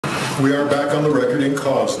We are back on the record in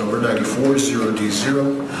cause number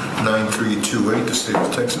 940D09328, the state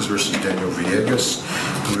of Texas versus Daniel Villegas.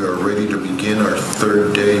 We are ready to begin our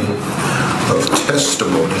third day of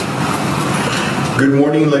testimony. Good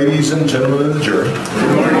morning, ladies and gentlemen of the jury.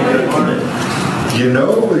 Good morning. Good morning. You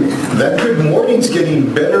know, that good morning's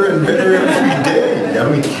getting better and better every day. I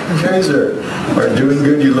mean, you guys are doing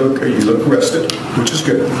good. You look rested, which is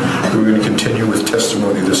good. We're going to continue with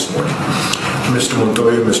testimony this morning. Mr.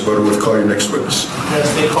 Montoya, Ms. Butterworth, call your next witness.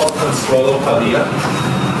 Next, they call Consuela Padilla.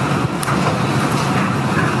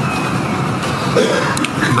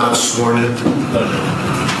 Not sworn in. No.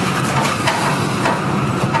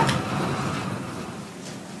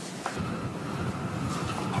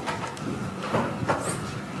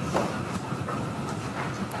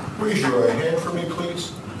 Raise your right hand for me,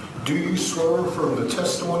 please. Do you swear or affirm the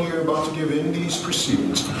testimony you're about to give in these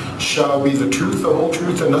proceedings shall be the truth, the whole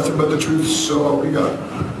truth, and nothing but the truth, so help you God?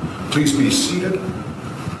 Please be seated.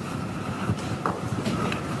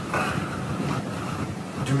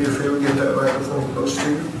 Do me a favor, get that microphone close to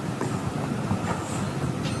you.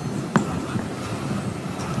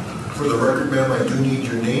 For the record, ma'am, I do need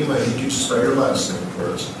your name. I need you to spell your last name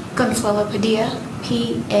for us. Consuela Padilla,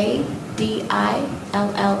 P-A-D-I-L-L-A.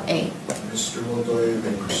 Mr. Montoya, you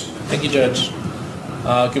may proceed. Thank you, Judge.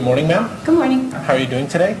 Good morning, ma'am. Good morning. How are you doing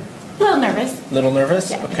today? A little nervous. Little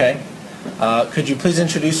nervous? Yeah. Okay. Could you please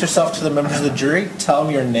introduce yourself to the members of the jury? Tell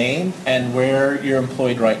them your name and where you're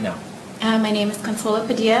employed right now. My name is Consuela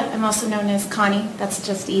Padilla. I'm also known as Connie. That's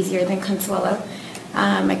just easier than Consuelo.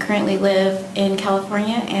 I currently live in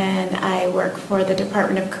California and I work for the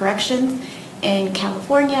Department of Corrections in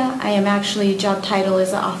California. I am actually, job title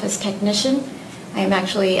is an office technician. I am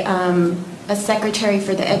actually a secretary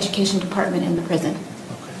for the education department in the prison.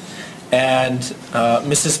 Okay. And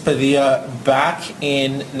Mrs. Padilla, back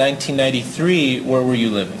in 1993, where were you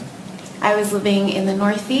living? I was living in the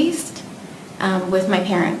Northeast with my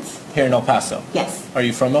parents. Here in El Paso? Yes. Are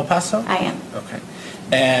you from El Paso? I am. Okay.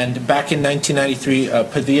 And back in 1993,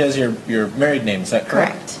 Padilla is your married name, is that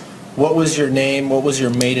correct? Correct. What was your name, what was your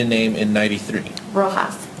maiden name in 93?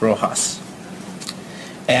 Rojas. Rojas.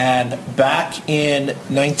 And back in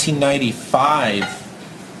 1995,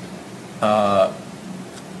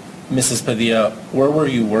 Mrs. Padilla, where were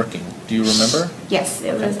you working? Do you remember? Yes,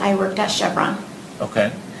 it was. I worked at Chevron.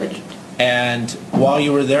 Okay. Which And while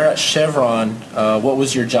you were there at Chevron, what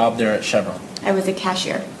was your job there at Chevron? I was a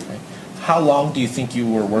cashier. Okay. How long do you think you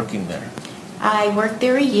were working there? I worked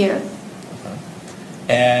there a year. Okay.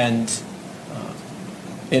 And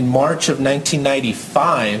in March of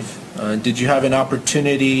 1995, did you have an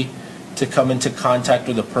opportunity to come into contact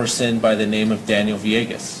with a person by the name of Daniel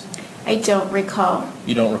Villegas? I don't recall.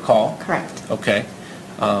 You don't recall? Correct. Okay.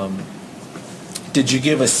 Did you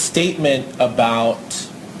give a statement about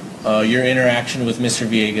your interaction with Mr.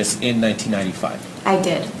 Villegas in 1995? I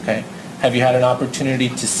did. Okay. Have you had an opportunity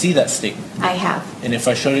to see that statement? I have. And if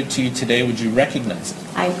I showed it to you today, would you recognize it?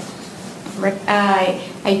 I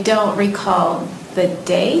don't recall the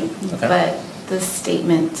date, Okay. but the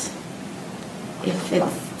statement, if it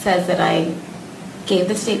says that I gave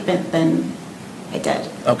the statement, then I did.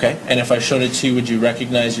 Okay. And if I showed it to you, would you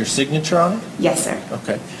recognize your signature on it? Yes, sir.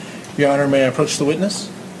 Okay. Your Honor, may I approach the witness?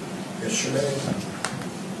 Yes, your name.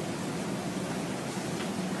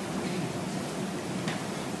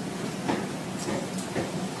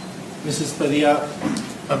 Mrs. Padilla,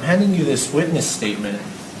 I'm handing you this witness statement,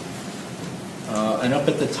 and up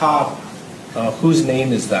at the top, whose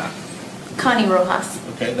name is that? Connie Rojas.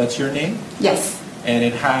 Okay, that's your name? Yes. And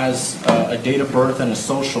it has a date of birth and a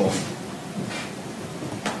social.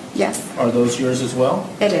 Yes. Are those yours as well?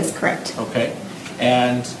 It is correct. Okay.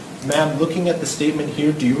 And ma'am, looking at the statement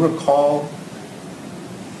here, do you recall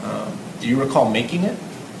making it?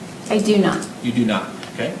 I do not. You do not.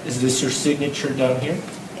 Okay. Is this your signature down here?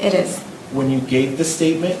 It is. When you gave the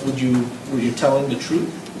statement, were you telling the truth?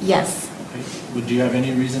 Yes. Okay. Would you have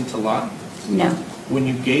any reason to lie? No. When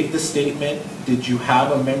you gave the statement, did you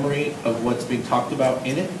have a memory of what's being talked about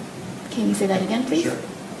in it? Can you say that again, please? Sure.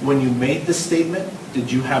 When you made the statement, did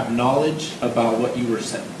you have knowledge about what you were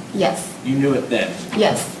saying? Yes. You knew it then?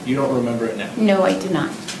 Yes. You don't remember it now? No, I do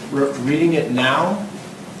not. Reading it now,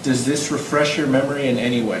 does this refresh your memory in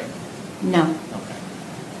any way? No. Okay.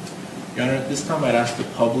 Your Honor, at this time I'd ask to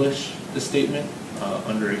publish the statement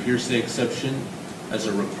under a hearsay exception as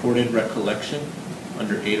a recorded recollection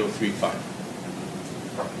under 8035.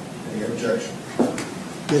 Any objection?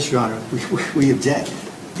 Yes, Your Honor, we object.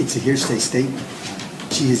 It's a hearsay statement.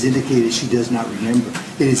 She has indicated she does not remember.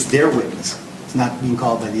 It is their witness. It's not being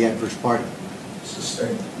called by the adverse party.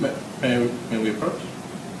 Sustained. May we approach?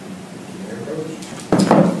 May approach.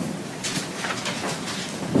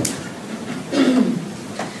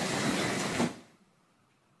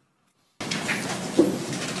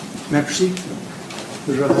 May I proceed?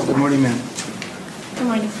 Good morning, ma'am. Good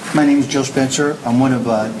morning. My name is Joe Spencer. I'm one of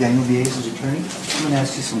Daniel Villegas' attorneys. I'm going to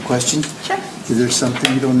ask you some questions. Sure. If there's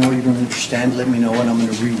something you don't know, you don't understand, let me know, and I'm going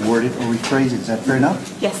to reword it or rephrase it. Is that fair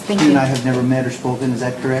enough? Yes, thank You you. and I have never met or spoken. Is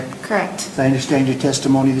that correct? Correct. As I understand your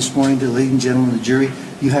testimony this morning to the ladies and gentlemen of the jury,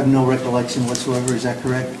 you have no recollection whatsoever. Is that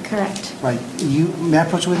correct? Correct. Right. May I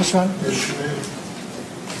approach the witness, Ron? Yes, you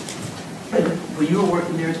may. When you were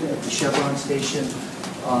working there at the Chevron station,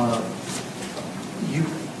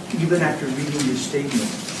 even after reading your statement,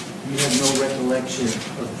 you have no recollection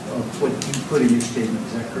of what you put in your statement.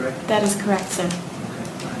 Is that correct? That is correct, sir.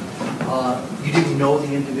 You didn't know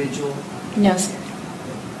the individual? No, sir.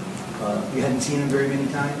 You hadn't seen him very many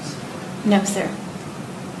times? No, sir.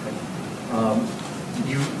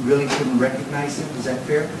 You really couldn't recognize him? Is that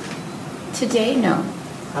fair? Today, no.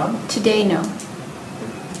 Huh? Today, no.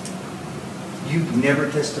 You've never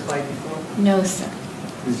testified before? No, sir.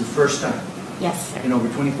 This is the first time Yes, sir. in over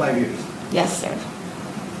 25 years. Yes, sir.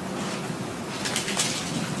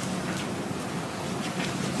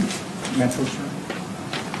 May I approach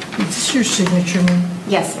you? Is this your signature, ma'am?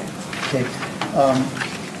 Yes, sir. Okay.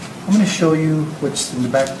 I'm going to show you what's in the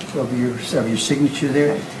back of your signature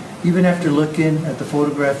there. Even after looking at the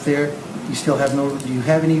photograph there, you still have no, do you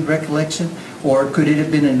have any recollection? Or could it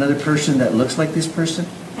have been another person that looks like this person?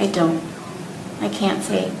 I don't. I can't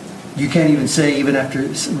say. You can't even say, even after,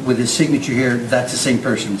 with his signature here, that's the same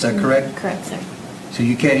person. Is that correct? Correct, sir. So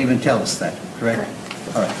you can't even tell us that, correct?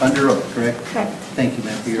 Correct. All right, under oath, correct? Correct. Thank you,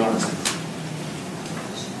 ma'am, for your honesty.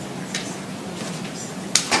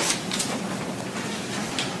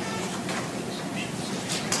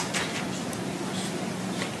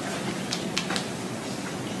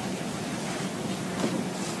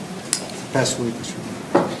 Pass away, Mr.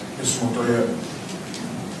 Mr. Montoya,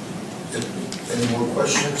 any more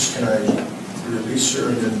questions? Can I release her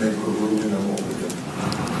and then make a ruling on what we're doing?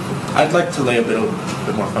 I'd like to lay a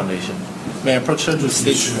bit more foundation. May I approach Judge with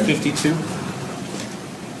stage Yes, you may. 52?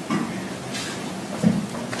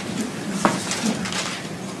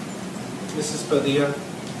 Mrs. Padilla,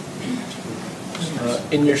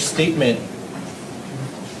 in your statement,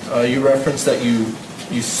 you referenced that you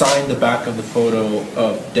signed the back of the photo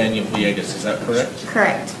of Daniel Villegas, is that correct?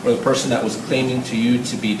 Correct. Or the person that was claiming to you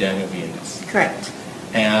to be Daniel Villegas? Correct.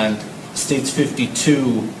 And States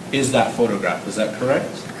 52 is that photograph, is that correct?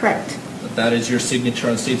 Correct. That is your signature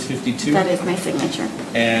on States 52? That is my signature.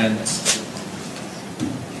 And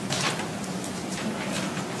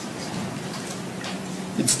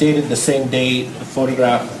it's dated the same date, the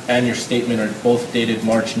photograph and your statement are both dated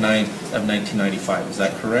March 9th of 1995, is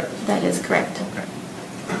that correct? That is correct. Okay.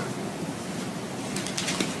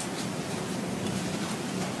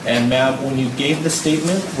 And ma'am, when you gave the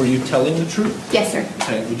statement, were you telling the truth? Yes, sir.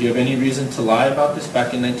 Okay. Would you have any reason to lie about this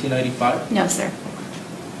back in 1995? No, sir.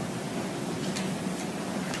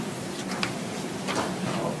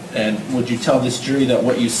 And would you tell this jury that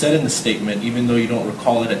what you said in the statement, even though you don't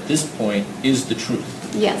recall it at this point, is the truth?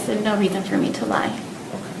 Yes, there's no reason for me to lie.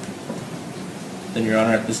 Then, Your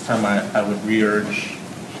Honor, at this time, I would re-urge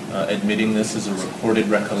admitting this as a recorded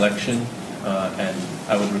recollection, and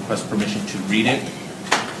I would request permission to read it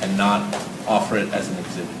and not offer it as an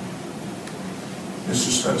exhibit. Mr.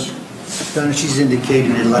 Spencer? Your Honor, she's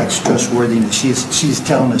indicated it lacks trustworthiness. She's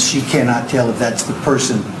telling us she cannot tell if that's the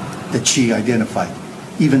person that she identified.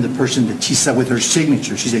 Even the person that she said with her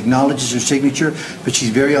signature. She acknowledges her signature, but she's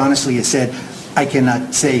very honestly has said, I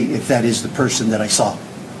cannot say if that is the person that I saw.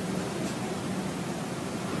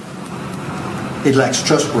 It lacks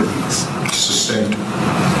trustworthiness. Sustained.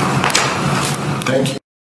 Thank you.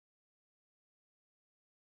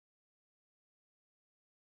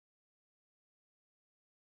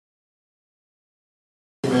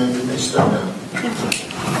 Ma'am, you may step down.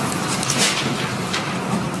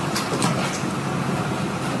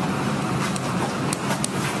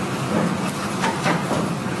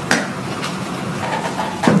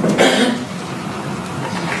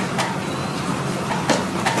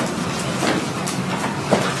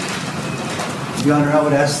 Your Honor, I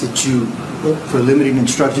would ask that you, for limiting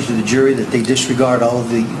instructions to the jury, that they disregard all of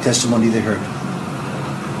the testimony they heard.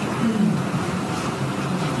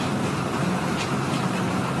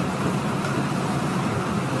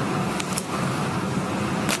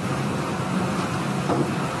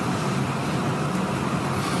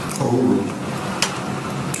 Overruled.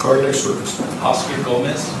 Card next witness. Oscar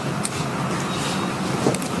Gomez.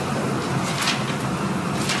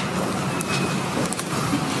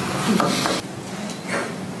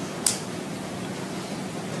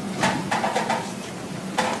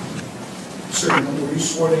 Sir, were you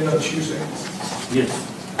sworn in on Tuesday? Yes.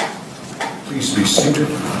 Please be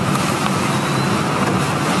seated.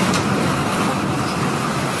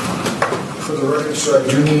 the record, so I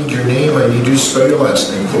do need your name. I need you to spell your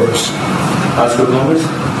last name for us. Oscar Gomez.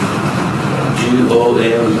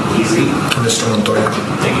 Gomez. Mr. Montoya.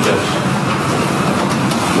 Thank you, Judge.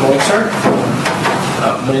 Good morning, sir.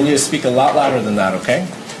 I'm going to need to speak a lot louder than that, okay?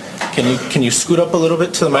 Can you scoot up a little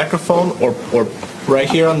bit to the microphone, or right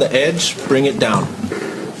here on the edge, bring it down.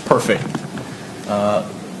 Perfect.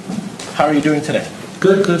 How are you doing today?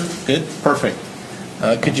 Good, good. Good? Perfect.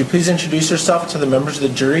 Could you please introduce yourself to the members of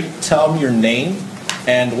the jury? Tell them your name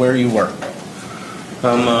and where you work.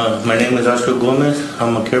 My name is Oscar Gomez.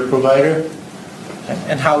 I'm a care provider. Okay.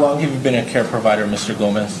 And how long have you been a care provider, Mr.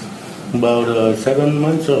 Gomez? About 7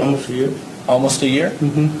 months or almost a year. Almost a year?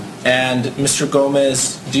 Mm-hmm. And Mr.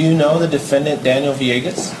 Gomez, do you know the defendant, Daniel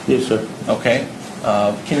Villegas? Yes, sir. Okay.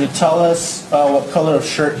 Can you tell us what color of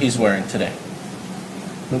shirt he's wearing today?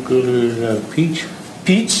 What color is peach?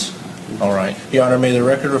 Peach? All right. Your Honor, may the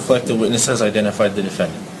record reflect the witness has identified the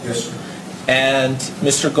defendant. Yes, sir. And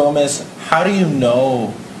Mr. Gomez, how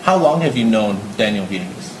long have you known Daniel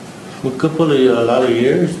Villegas? A lot of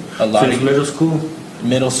years. Since middle school.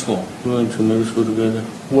 Middle school. We went to middle school together.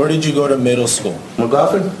 Where did you go to middle school?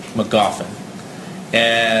 McGoffin.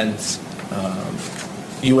 And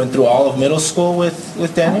you went through all of middle school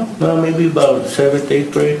with Daniel? No, maybe about 7th,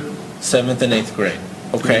 8th grade. 7th and 8th grade.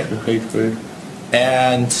 Okay. 8th grade.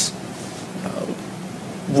 And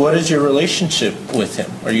what is your relationship with him?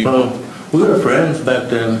 Are you? We were friends back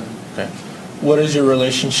then. Okay. What is your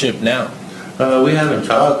relationship now? We haven't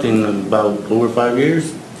talked in about over 5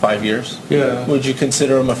 years. 5 years? Yeah. Would you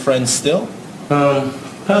consider him a friend still?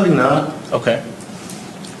 Probably not. Okay.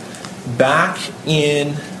 Back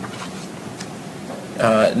in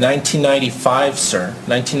 1995, sir,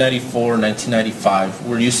 1994, 1995,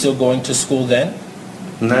 were you still going to school then?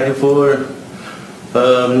 94?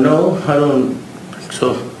 No, I don't think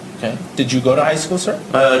so. Okay. Did you go to high school, sir?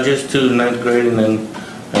 Just to 9th grade, and then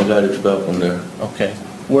I got expelled from there. Okay.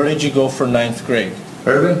 Where did you go for 9th grade?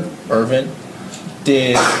 Irvin? Irvin.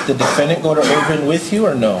 Did the defendant go to Irvin with you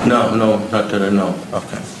or no? No, not that I know.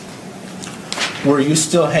 Okay. Were you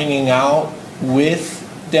still hanging out with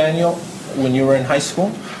Daniel when you were in high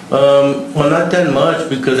school? Well, not that much,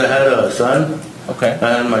 because I had a son. Okay.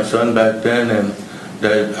 I had my son back then, and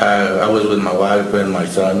I was with my wife and my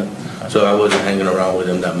son, so I wasn't hanging around with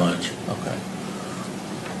him that much. Okay.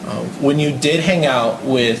 When you did hang out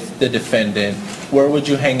with the defendant, where would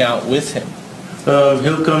you hang out with him?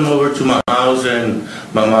 He'll come over to my house, and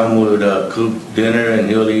my mom would cook dinner, and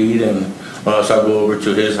he'll eat, and else I'll go over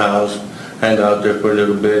to his house, hang out there for a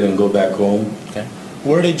little bit, and go back home. Okay.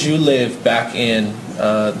 Where did you live back in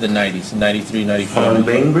the 90s, 93, 94? On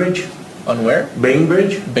Bainbridge. On where?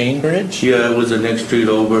 Bainbridge? Bainbridge? Yeah, it was the next street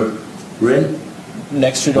over. Wren?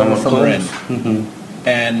 Next street over from Wren. Mm-hmm.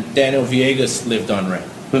 And Daniel Villegas lived on Wren?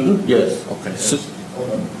 Mm-hmm. Yes. Okay. So,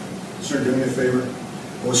 Hold on. Sir, do me a favor.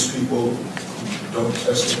 Most people don't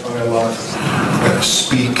testify a lot,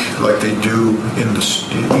 speak like they do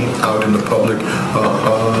out in the public,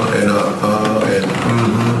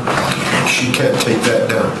 She can't take that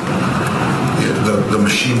down. The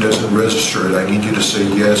machine doesn't register it. I need you to say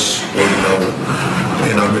yes or no,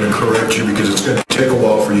 and I'm going to correct you because it's going to take a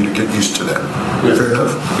while for you to get used to that. Yes. Fair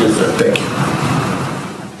enough? Yes, sir. Thank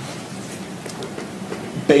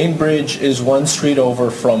you. Bainbridge is one street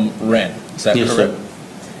over from Wren, is that Yes, correct? sir.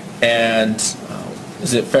 And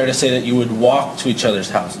is it fair to say that you would walk to each other's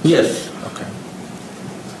houses? Yes. Okay.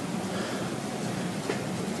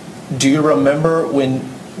 Do you remember when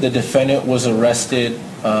the defendant was arrested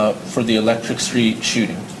for the Electric Street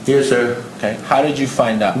shooting? Yes, sir. Okay. How did you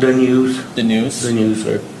find out? The news. The news? The news,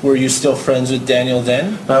 sir. Were you still friends with Daniel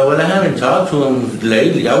then? Well, I haven't talked to him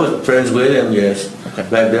lately. I was friends with him, yes, Okay.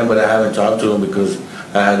 back then, but I haven't talked to him because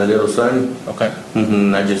I had a little son. Okay.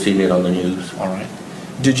 I just seen it on the news. All right.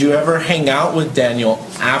 Did you ever hang out with Daniel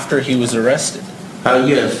after he was arrested?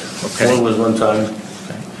 Yes. Okay. One time.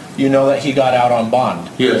 Okay. You know that he got out on bond.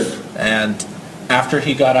 Yes. And after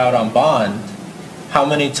he got out on bond, how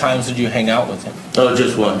many times did you hang out with him? Oh,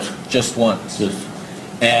 just once. Just once. Yes.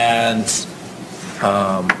 And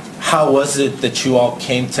how was it that you all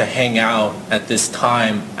came to hang out at this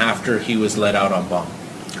time after he was let out on bond?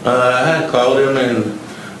 I had called him, and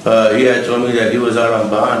he had told me that he was out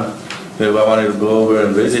on bond. If I wanted to go over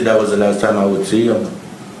and visit, that was the last time I would see him.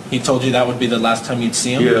 He told you that would be the last time you'd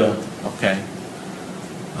see him? Yeah. Okay.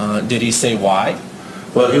 Did he say why?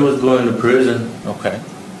 Well, he was going to prison. Okay.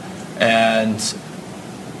 And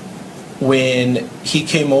when he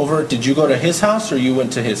came over, did you go to his house or you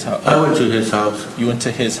went to his house? I went to his house. You went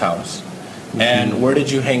to his house. And where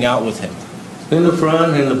did you hang out with him? In the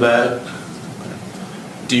front, in the back.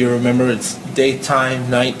 Do you remember it's daytime,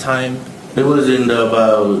 nighttime? It was in the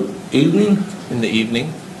about evening, In the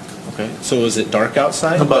evening? Okay. So was it dark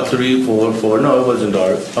outside? about 3, 4, 4. No, it wasn't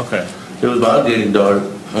dark. Okay. It was about getting dark.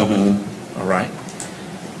 All right.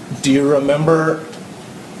 Do you remember,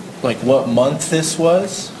 like, what month this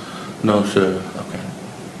was? No, sir. Okay.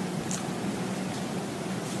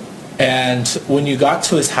 And when you got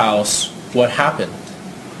to his house, what happened?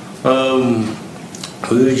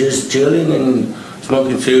 We were just chilling and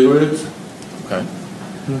smoking cigarettes. Okay.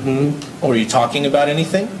 Were you talking about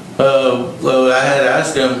anything? Well, I had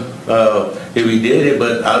asked him if he did it,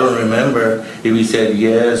 but I don't remember if he said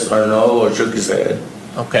yes or no or shook his head.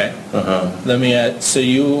 Okay. Let me add, so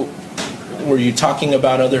were you talking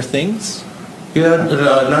about other things? Yeah,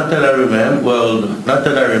 not that I remember. Well, not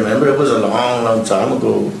that I remember. It was a long, long time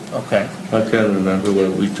ago. Okay. I can't remember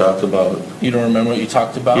what we talked about. You don't remember what you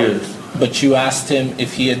talked about? Yes. But you asked him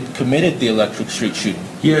if he had committed the Electric Street shooting.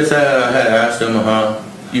 Yes, I had asked him,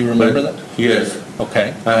 You remember that? Yes,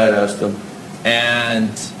 Okay. I had asked him.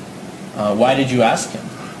 And why did you ask him?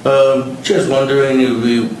 Just wondering if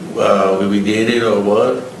we did it or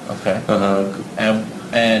what. Okay.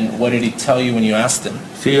 And what did he tell you when you asked him?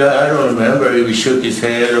 See, I don't remember if he shook his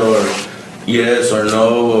head or yes or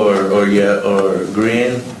no or yeah or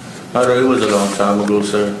grin. I don't. It was a long time ago,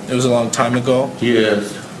 sir. It was a long time ago.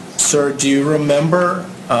 Yes. Sir, do you remember,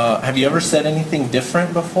 have you ever said anything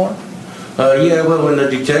different before? Yeah, well, when the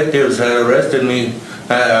detectives had arrested me,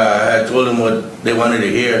 I told them what they wanted to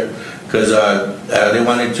hear, because they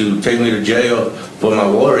wanted to take me to jail for my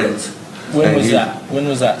warrants. When was that? When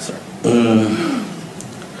was that, sir?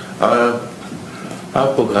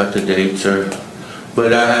 I forgot the date, sir.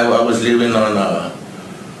 But I was living on,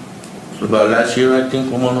 about last year, I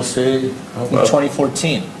think, I want to say. In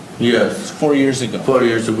 2014. Yes. It's 4 years ago. 4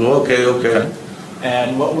 years ago, okay.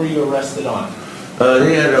 And what were you arrested on?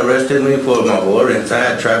 They had arrested me for my warrants. I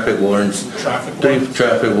had traffic warrants. Traffic Three warrants?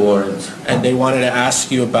 traffic warrants. And they wanted to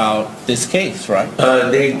ask you about this case, right?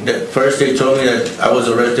 First they told me that I was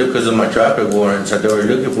arrested because of my traffic warrants, that they were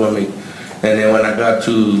looking for me. And then when I got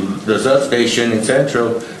to the substation in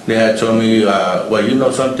Central, they had told me, well, you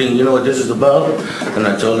know something, you know what this is about? And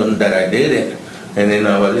I told them that I didn't. And then,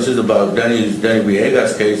 well, this is about Danny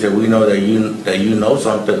Villegas case, that we know that you know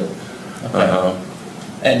something. Okay.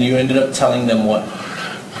 And you ended up telling them what?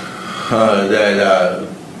 That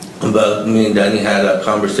about me and Danny had a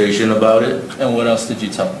conversation about it. And what else did you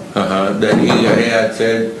tell them? That he had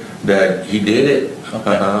said that he did it.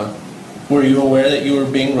 Okay. Were you aware that you were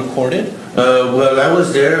being recorded? Well, I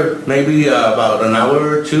was there maybe about an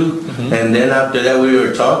hour or two, and then after that we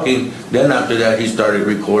were talking. Then after that he started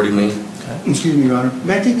recording me. Excuse me, Your Honor.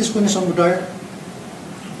 May I take this witness on the diary?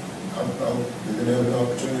 You're going to have an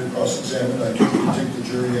opportunity to cross-examine. I can take the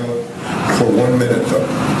jury out for 1 minute, though.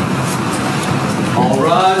 All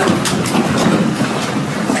right.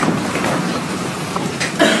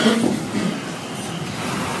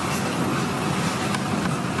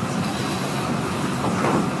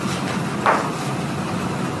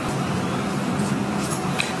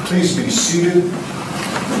 Please be seated.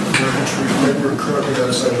 We're currently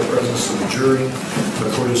outside the presence of the jury.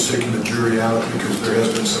 The court is taking the jury out because there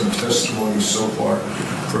has been some testimony so far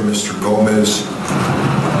from Mr. Gomez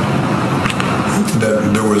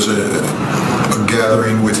that there was a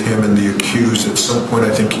gathering with him and the accused at some point.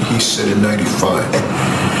 I think he said in '95.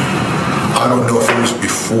 I don't know if it was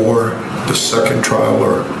before the second trial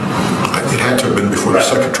or it had to have been before the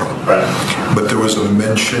second trial. Right. But there was a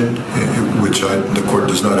mention, which the court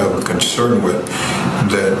does not have a concern with,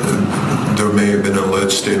 that there may have been an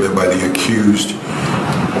alleged statement by the accused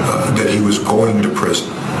that he was going to prison.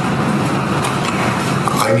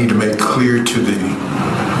 I need to make clear to the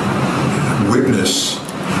witness,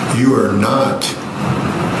 you are not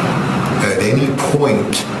at any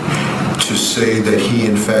point to say that he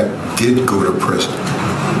in fact did go to prison.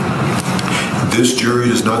 This jury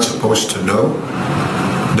is not supposed to know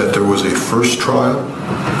that there was a first trial,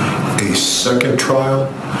 a second trial,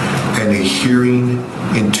 and a hearing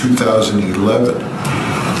in 2011.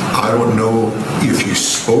 I don't know if you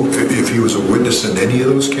spoke, if he was a witness in any of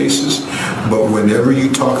those cases, but whenever you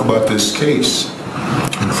talk about this case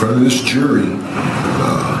in front of this jury,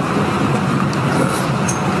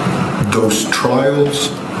 those trials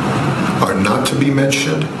are not to be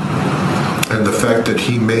mentioned, and the fact that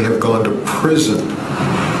he may have gone to prison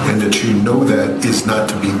and that you know that is not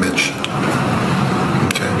to be mentioned.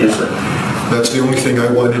 Okay? Yes, sir. That's the only thing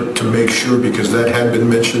I wanted to make sure, because that had been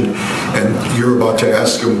mentioned, and you're about to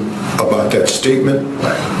ask him about that statement,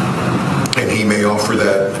 and he may offer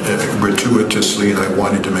that gratuitously, and I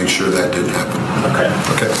wanted to make sure that didn't happen. Okay.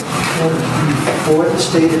 Okay? Before the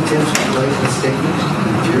state attempts to raise the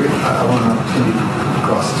statement, Jerry, I want an opportunity to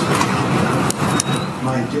cross this.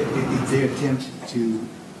 If they attempt to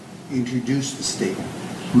introduce the statement,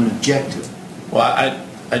 I'm going to object to it. Well,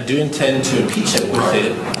 I do intend to impeach him with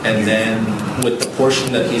it, and then with the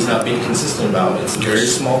portion that he's not being consistent about, it's a very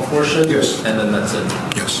small portion, Yes. and then that's it.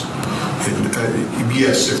 Yes. And,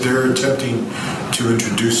 yes, if they're attempting to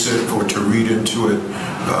introduce it or to read into it,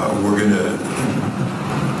 we're gonna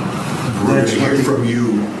hear from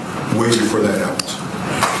you way before that happens.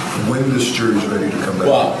 When this jury's ready to come back.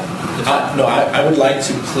 Well, I would like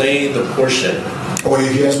to play the portion. Oh,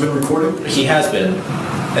 he has been recorded? He has been,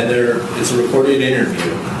 and it's a recorded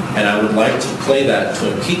interview, and I would like to play that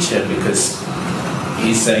to impeach him because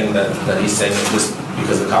he's saying that he's saying it just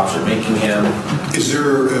because the cops are making him. Is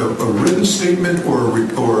there a written statement or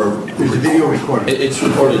There's a video recording. It's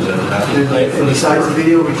recorded, Judge. I can play it for the Besides the court.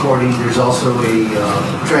 video recording, there's also a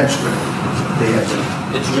transcript. They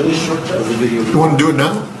have It's really short, the Judge. video. you want to do it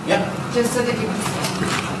now? Yeah. Just so that you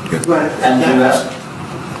can. Go ahead. And you ask,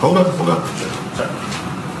 Hold on. Sorry.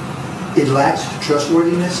 It lacks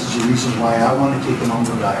trustworthiness is the reason why I want to take him on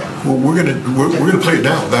the diet. Well, we're gonna play it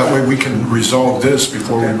now. That way we can resolve this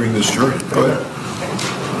before we bring this jury. Go ahead.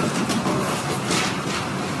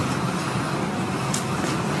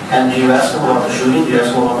 and do you ask him about the shooting? Do you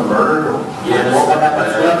ask him about the murder? Yes. What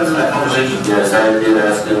happened in that conversation? Yes, I did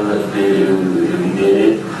ask him if he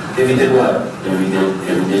did it. If he did what? If he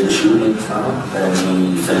did the shooting, and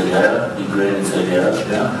he said yeah, he grinned and said yeah.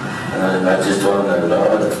 Yeah. And I just told him that,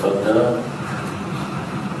 oh, that's fucked up.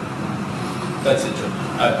 That's it, Judge.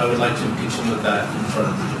 I would like to impeach him with that in front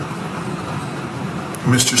of the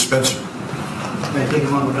jury. Mr. Spencer? May I take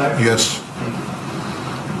him on the diet? Yes.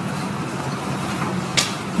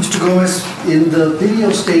 Mr. Gomez, in the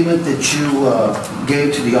video statement that you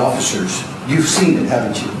gave to the officers, you've seen it,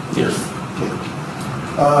 haven't you? Yes.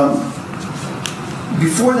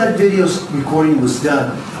 Before that video recording was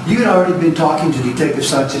done, you had already been talking to Detective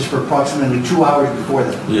Sanchez for approximately 2 hours before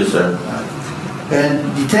that. Yes, sir.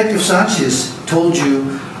 And Detective Sanchez told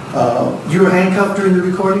you you were handcuffed during the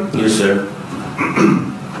recording? Yes, sir.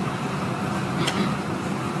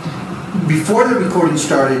 Before the recording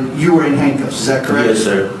started, you were in handcuffs, is that correct? Yes,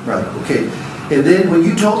 sir. Right, okay. And then when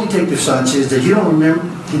you told Detective Sanchez that you don't remember,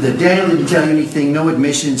 that Daniel didn't tell you anything, no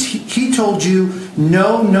admissions, he told you,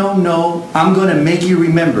 no, I'm going to make you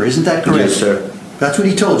remember. Isn't that correct? Yes, sir. That's what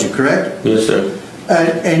he told you, correct? Yes, sir.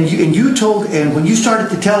 And when you started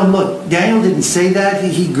to tell him, look, Daniel didn't say that,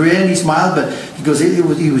 he grinned, he smiled, but he goes,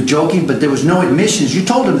 he was joking, but there was no admissions. You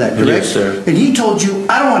told him that, correct? Yes, sir. And he told you,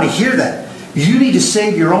 I don't want to hear that. You need to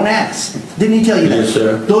save your own ass. Didn't he tell you that? Yes,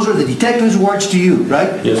 sir. Those were the detective's words to you,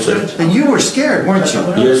 right? Yes, sir. And you were scared, weren't you?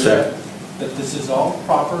 Yes, sir. That this is all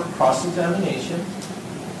proper cross-examination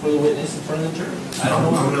for the witness in front of the jury. I don't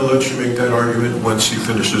I'm know. going to let you make that argument once he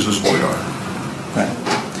finishes his OIR. Right.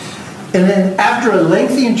 And then after a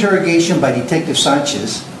lengthy interrogation by Detective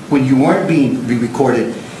Sanchez, when you weren't being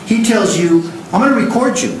recorded, he tells you, I'm going to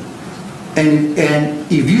record you. And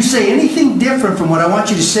if you say anything different from what I want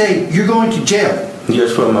you to say, you're going to jail.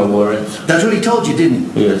 Yes, for my warrants. That's what he told you,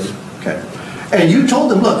 didn't he? Yes. Okay. And you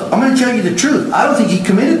told him, look, I'm going to tell you the truth. I don't think he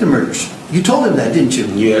committed the murders. You told him that, didn't you?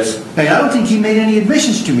 Yes. And I don't think he made any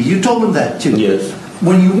admissions to me. You told him that, too. Yes.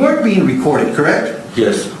 When you weren't being recorded, correct?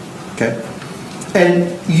 Yes. Okay.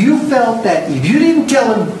 And you felt that if you didn't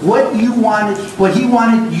tell him what he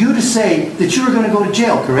wanted you to say, that you were going to go to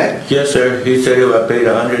jail, correct? Yes, sir. He said if I paid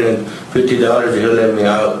 $150, he'll let me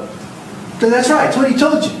out. So that's right. That's what he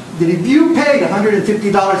told you. That if you paid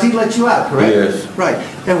 $150, he'd let you out, correct? Yes. Right.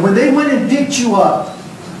 And when they went and picked you up,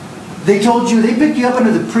 they told you, they picked you up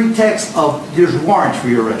under the pretext of there's warrants for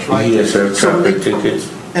your arrest, right? Yes, sir. So when Traffic they-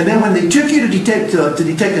 tickets. And then when they took you to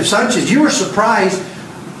Detective Sanchez, you were surprised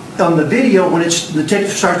on the video when the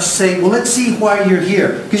detective starts to say, well, let's see why you're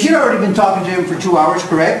here. Because you'd already been talking to him for 2 hours,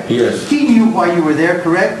 correct? Yes. He knew why you were there,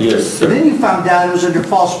 correct? Yes, sir. And then you found out it was under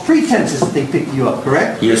false pretenses that they picked you up,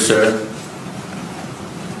 correct? Yes, sir.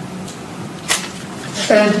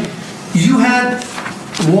 And you had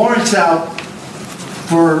warrants out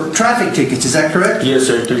for traffic tickets, is that correct? Yes,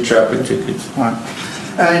 sir. 3 traffic tickets. All right.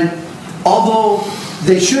 And although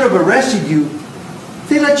they should have arrested you,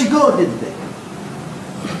 they let you go, didn't they?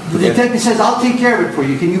 The detective says, I'll take care of it for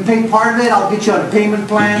you. Can you pay part of it? I'll get you on a payment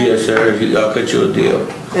plan. Yes, sir. I'll cut you a deal.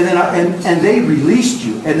 And then and they released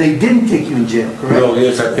you, and they didn't take you in jail, correct? No,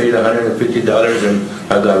 yes, I paid $150 and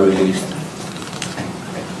I got released.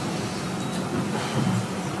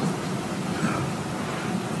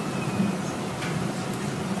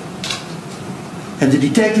 And the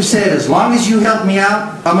detective said, as long as you help me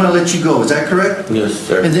out, I'm going to let you go. Is that correct? Yes,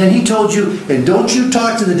 sir. And then he told you, and don't you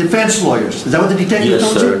talk to the defense lawyers. Is that what the detective Yes,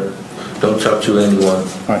 told you? sir. Don't talk to anyone.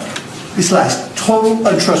 All right. This last, total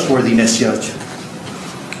untrustworthiness, Judge.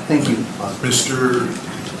 Thank you. Mr.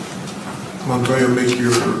 Montoya, make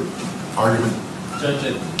your argument.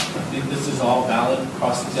 Judge, I think this is all valid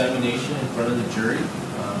cross-examination in front of the jury.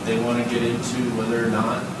 They want to get into whether or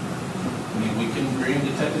not, I mean, we can bring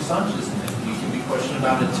Detective Sanchez in. You can be questioned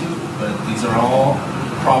about it too, but these are all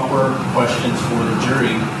proper questions for the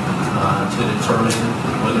jury to determine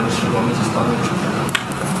whether Mr. Gomez is telling the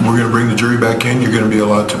truth. We're going to bring the jury back in. You're going to be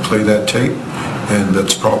allowed to play that tape, and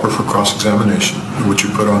that's proper for cross-examination, which you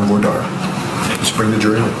put on voir dire. Let's bring the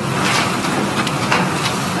jury in.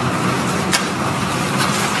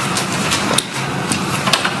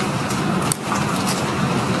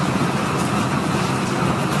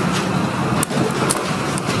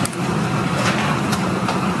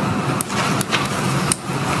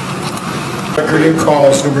 Record in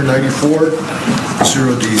calls number 94,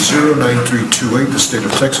 0D09328, the State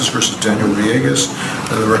of Texas versus Daniel Villegas.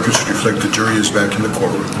 And the records reflect the jury is back in the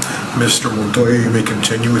courtroom. Mr. Montoya, you may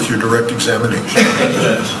continue with your direct examination. Thank you,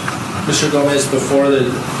 Judge. Mr. Gomez, before the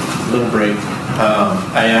little break,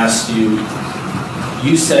 I asked you,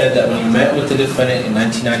 you said that when you met with the defendant in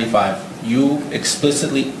 1995, you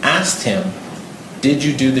explicitly asked him, did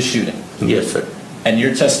you do the shooting? Yes, sir. And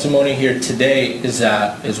your testimony here today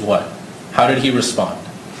is what? How did he respond?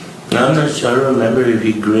 I'm not sure. I don't remember if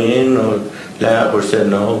he grinned or laughed or said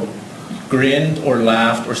no. Grinned or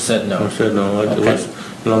laughed or said no? I said no. It Okay.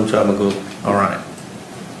 was a long time ago. All right.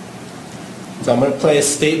 So I'm going to play a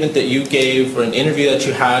statement that you gave or an interview that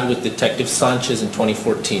you had with Detective Sanchez in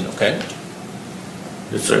 2014, okay?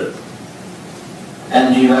 Yes, sir.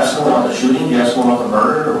 And do you ask him about the shooting? Do you ask him about the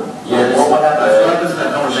murder? Or Yes. what happened? What happened in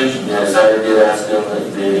that conversation? Yes, I did ask him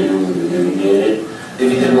if he did it.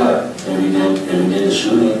 If he did what? If he did the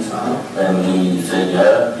shooting. And he said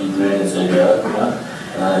yeah. He grinned and said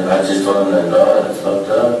yeah. And I just told him that no, that's fucked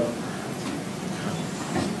up.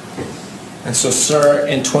 And so, sir,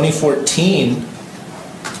 in 2014,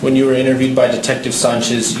 when you were interviewed by Detective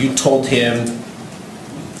Sanchez, you told him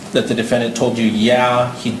that the defendant told you,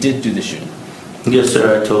 yeah, he did do the shooting. Yes,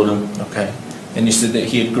 sir, I told him. Okay. And you said that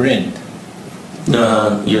he had grinned.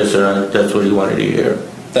 Yes, sir, that's what he wanted to hear.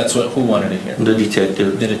 That's what, who wanted to hear? The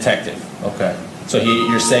detective. The detective. Okay. So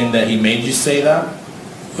you're saying that he made you say that?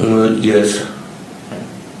 Yes.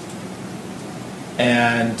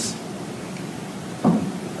 And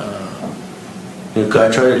I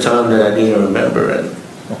tried to tell him that I didn't remember it.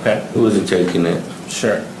 okay, He wasn't taking it.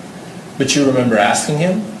 sure. But you remember asking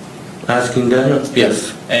him? Asking Daniel?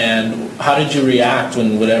 Yes. And how did you react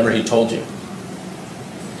when whatever he told you?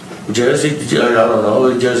 Just, I don't know,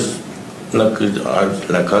 it just, like, I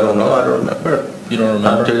don't know, I don't remember. You don't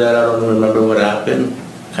remember? After that, I don't remember what happened.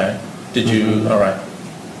 Okay. Did you? All right.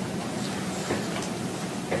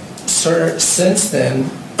 Sir, since then,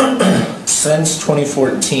 since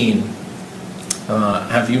 2014,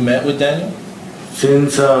 have you met with Daniel?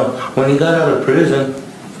 Since, when he got out of prison,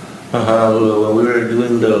 when we were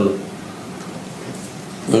doing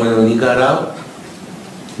when he got out,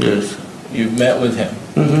 yes. You've met with him.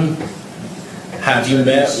 Mm-hmm. Have you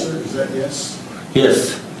met? Is that yes?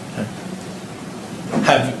 Yes.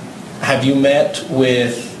 Have you met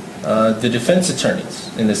with the defense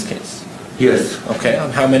attorneys in this case? Yes. Okay.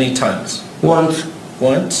 How many times? Once,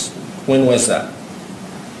 Once. When was that?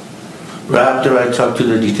 right after I talked to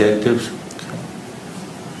the detectives,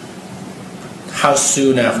 How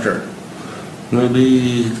soon after?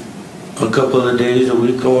 maybe a couple of days, a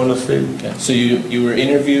week, I want to say. Okay. So you were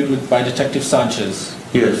interviewed by Detective Sanchez,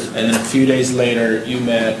 Yes. and then a few days later you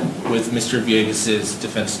met with Mr. Villegas'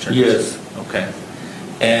 defense attorney. Yes. Okay.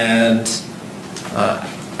 And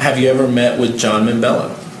have you ever met with John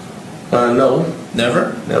Mimbella? No.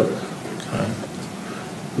 Never? No. Okay.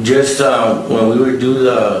 Just when we would do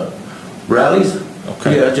the rallies,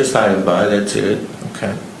 Okay. yeah, just hiding by, that's it.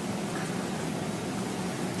 Okay.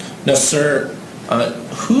 Now, sir,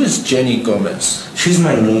 who is Jenny Gomez? She's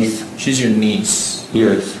my niece. She's your niece.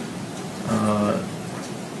 Yes.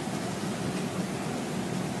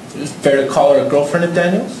 Is it fair to call her a girlfriend of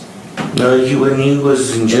Daniel's? No, when he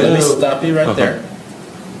was in jail. Let me stop you right there.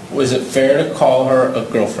 Was it fair to call her a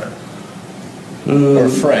girlfriend or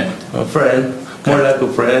friend? A friend. More like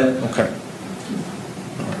a friend. Okay.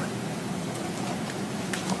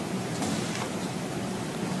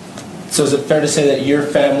 So is it fair to say that your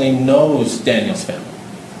family knows Daniel's family?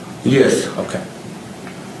 Yes. Okay.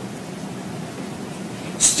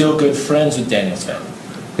 Still good friends with Daniel's family?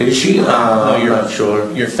 Is she? I'm you're not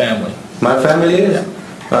sure. Your family. My family is?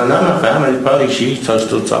 Not my family, probably she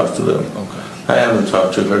still talks to them. Okay. I haven't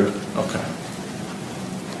talked to her. Okay.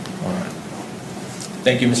 All right.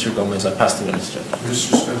 Thank you, Mr. Gomez. I pass the witness, Judge.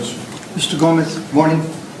 Mr. Spencer. Mr. Gomez, morning.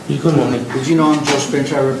 Good morning. Did you know I'm Joe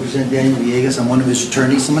Spencer? I represent Daniel Villegas. I'm one of his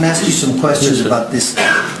attorneys. I'm going to ask you some questions Yes, sir. about this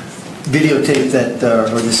videotape that,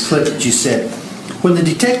 or this clip that you said. When the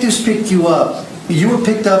detectives picked you up, you were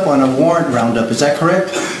picked up on a warrant roundup, is that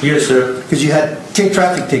correct? Yes, sir. Because you had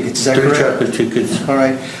traffic tickets, is that 3 correct? traffic tickets. All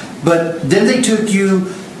right. But then they took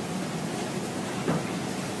you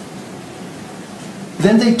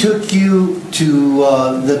to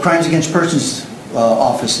the Crimes Against Persons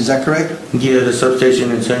office, is that correct? Yeah, the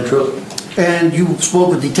substation in Central. And you spoke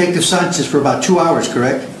with Detective Sanchez for about 2 hours,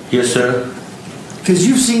 correct? Yes, sir. Because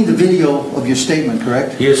you've seen the video of your statement,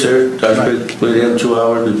 correct? Yes, sir. I Right. spoke with him 2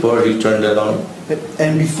 hours before he turned that on.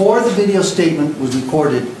 And before the video statement was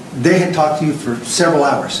recorded, they had talked to you for several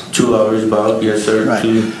hours. 2 hours about, yes, sir. Right.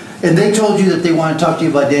 2. And they told you that they wanted to talk to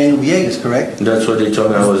you about Daniel Villegas, correct? That's what they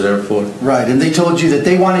told me I was there for. Right. And they told you that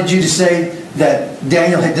they wanted you to say that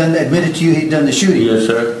Daniel had admitted to you he'd done the shooting. Yes,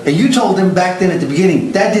 sir. And you told them back then at the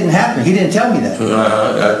beginning, that didn't happen. He didn't tell me that.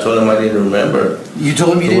 I told him I didn't remember. You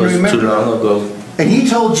told him you It didn't was remember. too long ago. And he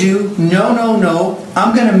told you, no,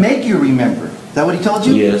 I'm going to make you remember. Is that what he told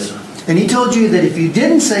you? Yes. And he told you that if you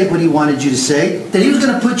didn't say what he wanted you to say, that he was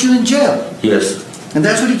going to put you in jail. Yes. And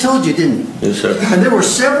that's what he told you, didn't he? Yes, sir. And there were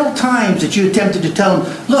several times that you attempted to tell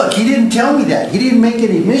him, look, he didn't tell me that. He didn't make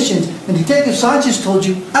any admissions. And Detective Sanchez told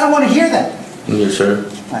you, I don't want to hear that. Yes, sir.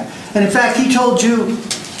 Right. And in fact, he told you,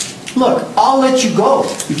 look, I'll let you go.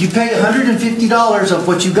 If you pay $150 of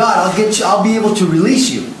what you got, I'll be able to release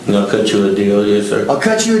you. And I'll cut you a deal, yes, sir. I'll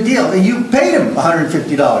cut you a deal. And you paid him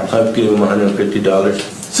 $150 I've given him $150.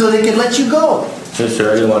 so they could let you go. Yes,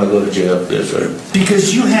 sir. I didn't want to go to jail. Yes, sir.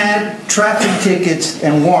 Because you had traffic tickets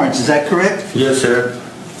and warrants, is that correct? Yes, sir.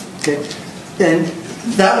 Okay.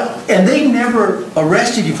 And they never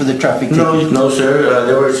arrested you for the traffic ticket? No, sir.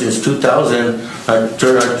 They were since 2000. I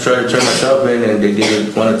tried to turn myself in, and they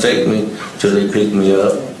didn't want to take me till they picked me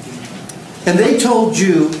up. And they told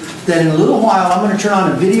you that in a little while I'm going to turn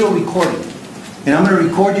on a video recording and I'm going to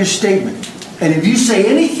record your statement. And if you say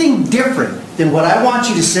anything different than what I want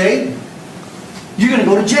you to say, you're going to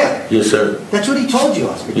go to jail. Yes, sir. That's what he told you,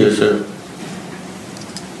 Oscar. Yes, sir.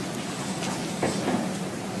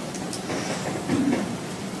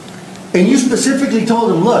 And you specifically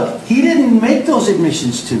told him, look, he didn't make those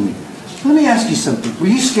admissions to me. Let me ask you something. Were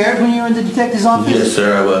you scared when you were in the detective's office? Yes,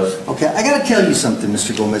 sir, I was. Okay, I got to tell you something,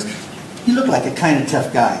 Mr. Gomez. You look like a kind of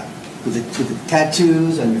tough guy with the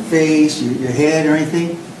tattoos on your face, your head, or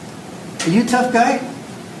anything. Are you a tough guy?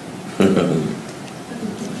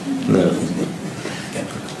 No.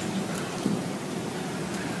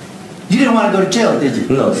 You didn't want to go to jail, did you?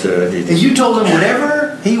 No, sir, I didn't. And you told him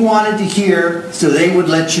whatever he wanted to hear so they would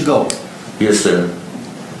let you go. Yes, sir.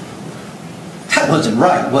 That wasn't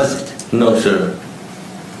right, was it? No, sir.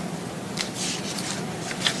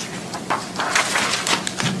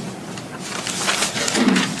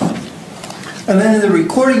 And then in the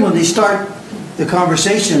recording, when they start the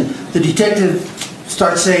conversation, the detective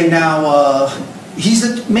starts saying now,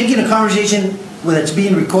 he's making a conversation that's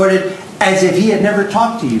being recorded as if he had never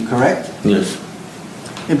talked to you, correct? Yes.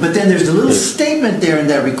 But then there's a little Yes. statement there in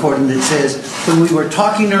that recording that says, when we were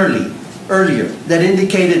talking earlier, that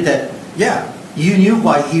indicated that, yeah, you knew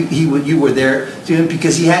why you were there to him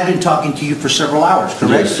because he had been talking to you for several hours,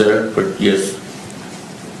 correct? Yes, sir. Yes.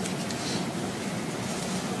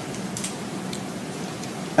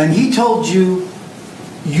 And he told you,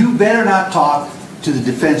 you better not talk to the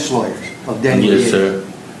defense lawyers of Daniel Yes, Villegas. sir.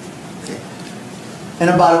 And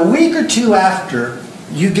about a week or two after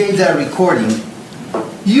you gave that recording,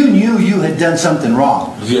 you knew you had done something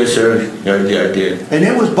wrong. Yes, sir. I did. And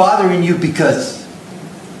it was bothering you because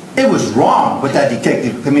it was wrong what that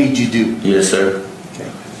detective made you do. Yes, sir.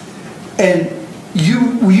 And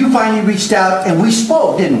you finally reached out and we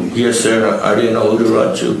spoke, didn't we? Yes, sir. I didn't know who to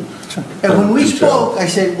run to. And when we spoke, I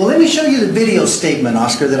said, well, let me show you the video statement,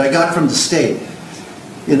 Oscar, that I got from the state.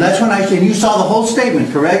 And that's when and you saw the whole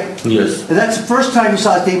statement, correct? Yes. And that's the first time you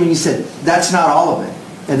saw the statement, you said, that's not all of it.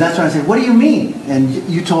 And that's when I said, what do you mean? And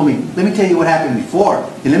you told me, let me tell you what happened before.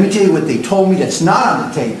 And let me tell you what they told me that's not on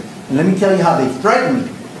the tape. And let me tell you how they threatened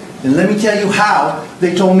me. And let me tell you how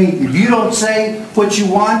they told me, if you don't say what you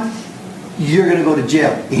want, you're going to go to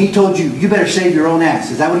jail. And he told you, you better save your own ass.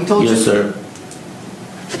 Is that what he told you? Yes, sir.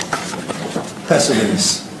 Pass the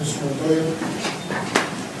witness. Mr. Montoya?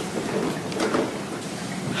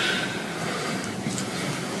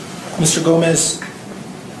 Mr. Gomez,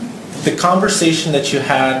 the conversation that you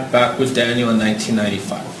had back with Daniel in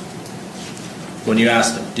 1995, when you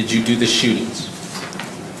asked him, did you do the shootings?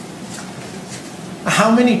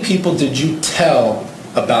 How many people did you tell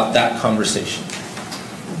about that conversation?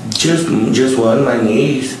 Just one, my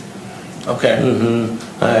niece. Okay.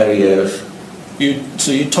 Yes.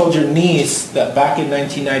 So you told your niece that back in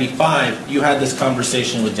 1995 you had this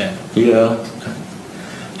conversation with Daniel. Yeah. Okay.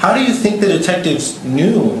 How do you think the detectives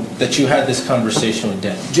knew that you had this conversation with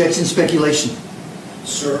Daniel? Objection, speculation.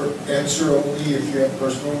 Sir, answer only if you have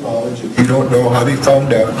personal knowledge. If you don't know how they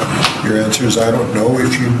found out, your answer is I don't know.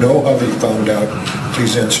 If you know how they found out,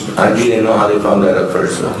 please answer the question. I didn't know how they found out at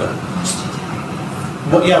first.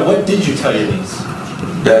 What did you tell your niece?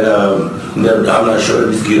 That I'm not sure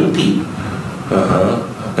if he's guilty.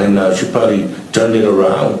 And she probably turned it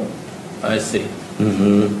around. I see.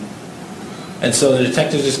 And so the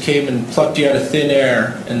detectives just came and plucked you out of thin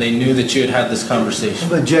air, and they knew that you had had this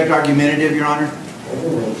conversation. Object, argumentative, Your Honor.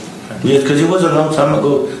 Yes, because it was a long time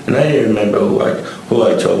ago, and I didn't remember who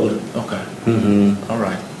I told. Okay. All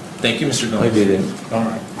right. Thank you, Mr. Gomez. I didn't. All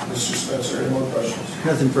right. Mr. Spencer, any more questions?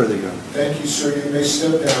 Nothing further, Your Honor. Thank you, sir. You may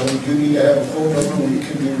step down. We do need to have a phone number where you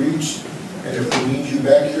can be reached. And if we need you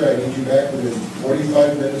back here, I need you back within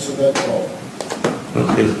 45 minutes of that call.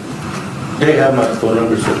 Okay. They have my phone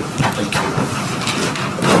number, sir. Thank you.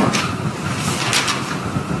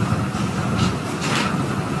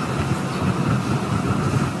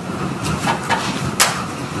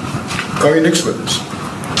 Call your next witness.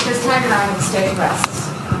 This time around, the state rests.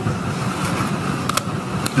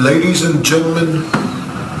 Ladies and gentlemen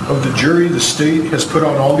of the jury, the state has put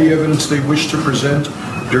on all the evidence they wish to present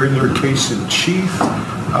during their case in chief.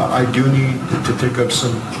 I do need to take up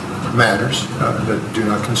some matters that do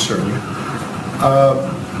not concern you.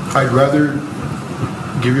 I'd rather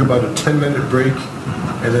give you about a 10-minute break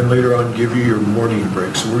and then later on give you your morning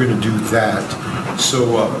break. So we're going to do that.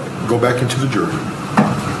 So go back into the jury.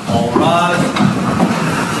 All rise.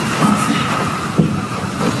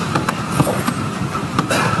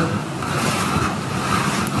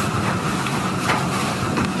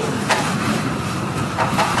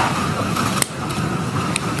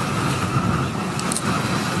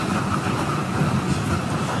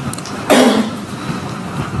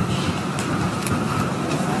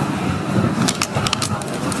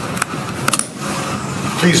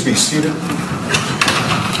 Please be seated.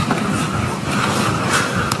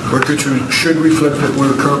 Record should reflect that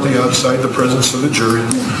we're currently outside the presence of the jury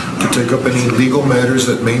to take up any legal matters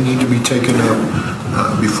that may need to be taken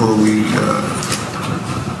up before we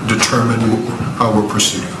determine how we're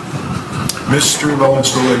proceeding. Mr.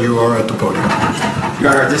 Valenzuela, you are at the podium.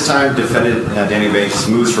 Your Honor, at this time, defendant Daniel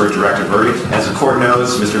Villegas moves for a directed verdict. As the court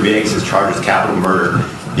knows, Mr. Villegas is charged with capital murder.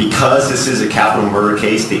 Because this is a capital murder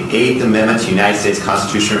case, the 8th Amendment to the United States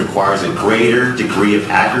Constitution requires a greater degree of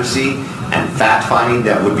accuracy and fact-finding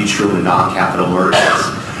that would be true in a non-capital murder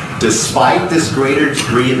case. Despite this greater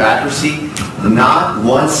degree of accuracy, not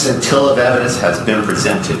one scintilla of evidence has been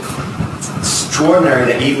presented. It's extraordinary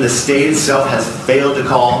that even the state itself has failed to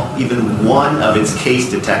call even one of its case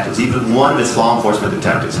detectives, even one of its law enforcement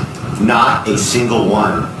detectives. Not a single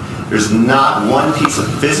one. There's not one piece of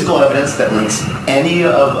physical evidence that links any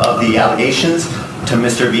of the allegations to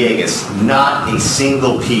Mr. Villegas. Not a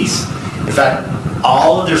single piece. In fact,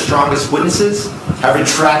 all of their strongest witnesses have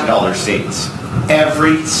retracted all their statements.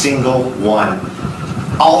 Every single one.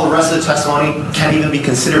 All the rest of the testimony can't even be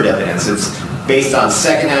considered evidence. It's based on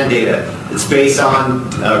secondhand data. It's based on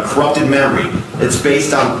corrupted memory. It's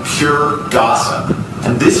based on pure gossip.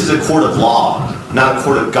 And this is a court of law, not a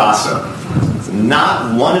court of gossip.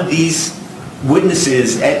 Not one of these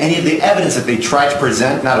witnesses, any of the evidence that they try to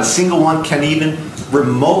present, not a single one can even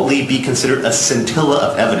remotely be considered a scintilla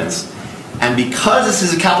of evidence. And because this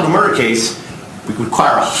is a capital murder case, we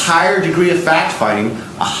require a higher degree of fact-finding,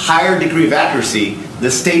 a higher degree of accuracy. The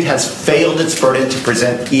state has failed its burden to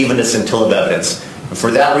present even a scintilla of evidence. And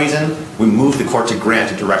for that reason, we move the court to grant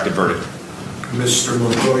a directed verdict. Mr.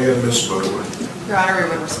 Montoya, Ms. Butterworth. Your Honor, we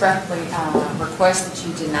would respectfully request that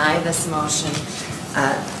you deny this motion.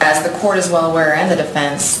 As the court is well aware, and the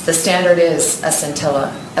defense, the standard is a scintilla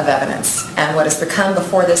of evidence. And what has become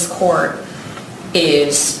before this court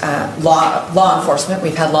is law enforcement.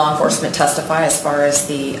 We've had law enforcement testify as far as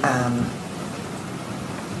the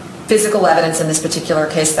physical evidence in this particular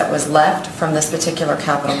case that was left from this particular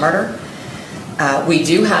capital murder. We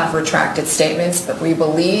do have retracted statements, but we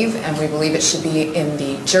believe it should be in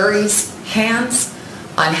the jury's hands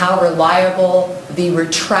on how reliable the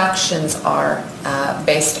retractions are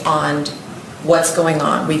based on what's going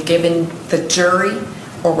on. We've given the jury,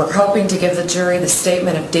 or we're hoping to give the jury, the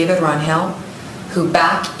statement of David Rangel, who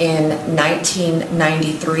back in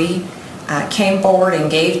 1993 came forward and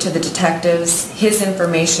gave to the detectives his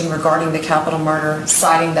information regarding the capital murder,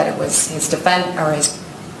 citing that it was his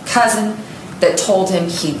cousin that told him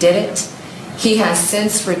he did it. He has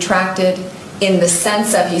since retracted in the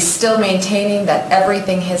sense of he's still maintaining that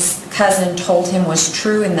everything his cousin told him was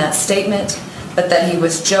true in that statement, but that he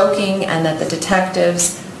was joking and that the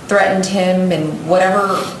detectives threatened him, and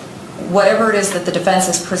whatever it is that the defense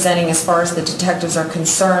is presenting as far as the detectives are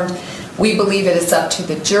concerned, we believe it is up to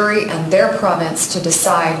the jury and their province to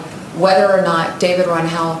decide whether or not David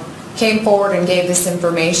Rangel came forward and gave this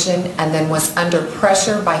information and then was under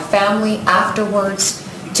pressure by family afterwards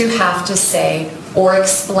to have to say or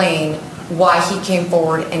explain why he came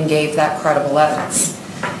forward and gave that credible evidence.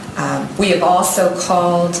 We have also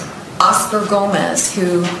called Oscar Gomez,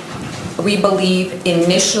 who we believe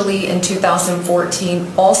initially in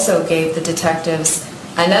 2014 also gave the detectives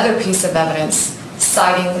another piece of evidence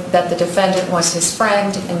citing that the defendant was his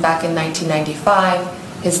friend, and back in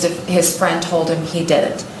 1995 his friend told him he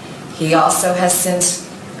did it. He also has since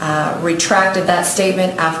retracted that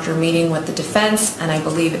statement after meeting with the defense, and I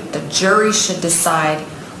believe the jury should decide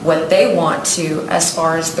what they want to as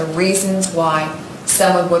far as the reasons why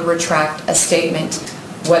someone would retract a statement,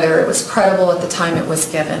 whether it was credible at the time it was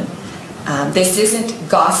given. This isn't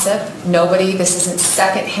gossip. This isn't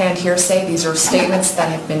second-hand hearsay. These are statements that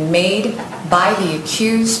have been made by the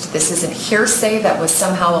accused. This isn't hearsay that was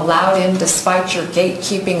somehow allowed in despite your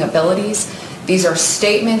gatekeeping abilities. These are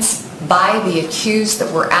statements by the accused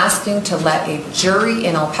that we're asking to let a jury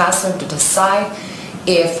in El Paso to decide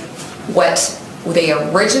if what they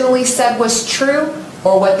originally said was true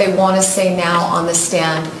or what they want to say now on the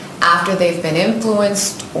stand after they've been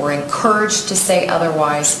influenced or encouraged to say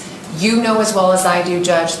otherwise. You know as well as I do,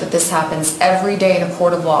 Judge, that this happens every day in a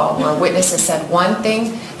court of law where a witness has said one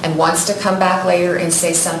thing and wants to come back later and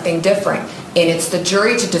say something different. And it's the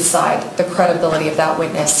jury to decide the credibility of that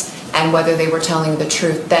witness and whether they were telling the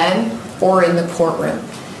truth then or in the courtroom.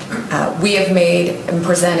 We have made and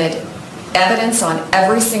presented evidence on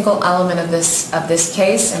every single element of this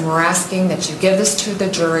case, and we're asking that you give this to the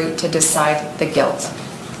jury to decide the guilt.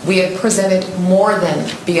 We have presented more than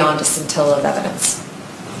beyond a scintilla of evidence.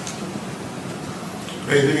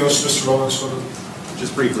 Anything else, Mr. Valenzuela?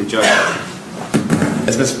 Just briefly, Judge.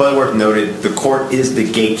 As Ms. Butterworth noted, the court is the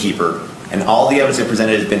gatekeeper, and all the evidence they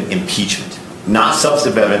presented has been impeachment. Not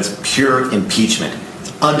substantive evidence, pure impeachment.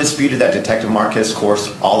 It's undisputed that Detective Marquez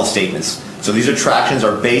coursed all the statements. So these retractions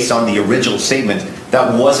are based on the original statement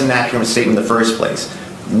that wasn't an accurate statement in the first place.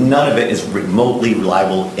 None of it is remotely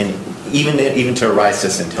reliable, and even to rise to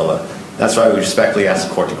scintilla. That's why we respectfully ask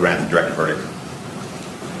the court to grant the directed verdict.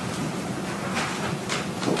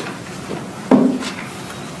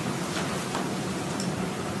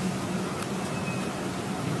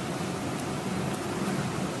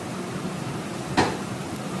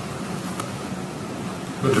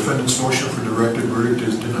 The defendant's motion for directed verdict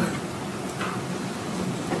is denied.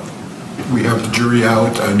 We have the jury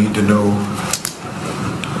out. I need to know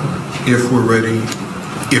if we're ready,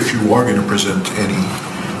 if you are going to present any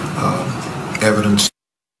evidence.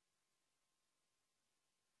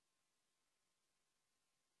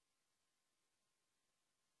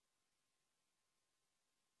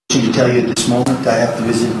 To tell you at this moment, I have to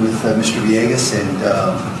visit with Mr. Villegas, and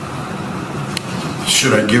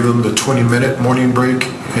should I give them the 20-minute morning break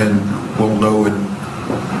and we'll know in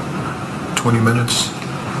 20 minutes?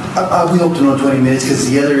 We hope to know in 20 minutes, because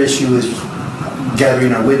the other issue is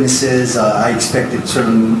gathering our witnesses. I expected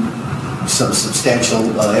some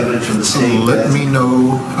substantial evidence from the state. Let me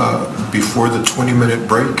know before the 20-minute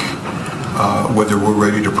break whether we're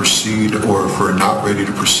ready to proceed, or if we're not ready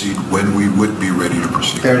to proceed, when we would be ready to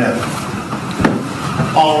proceed. Fair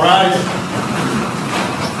enough. All rise.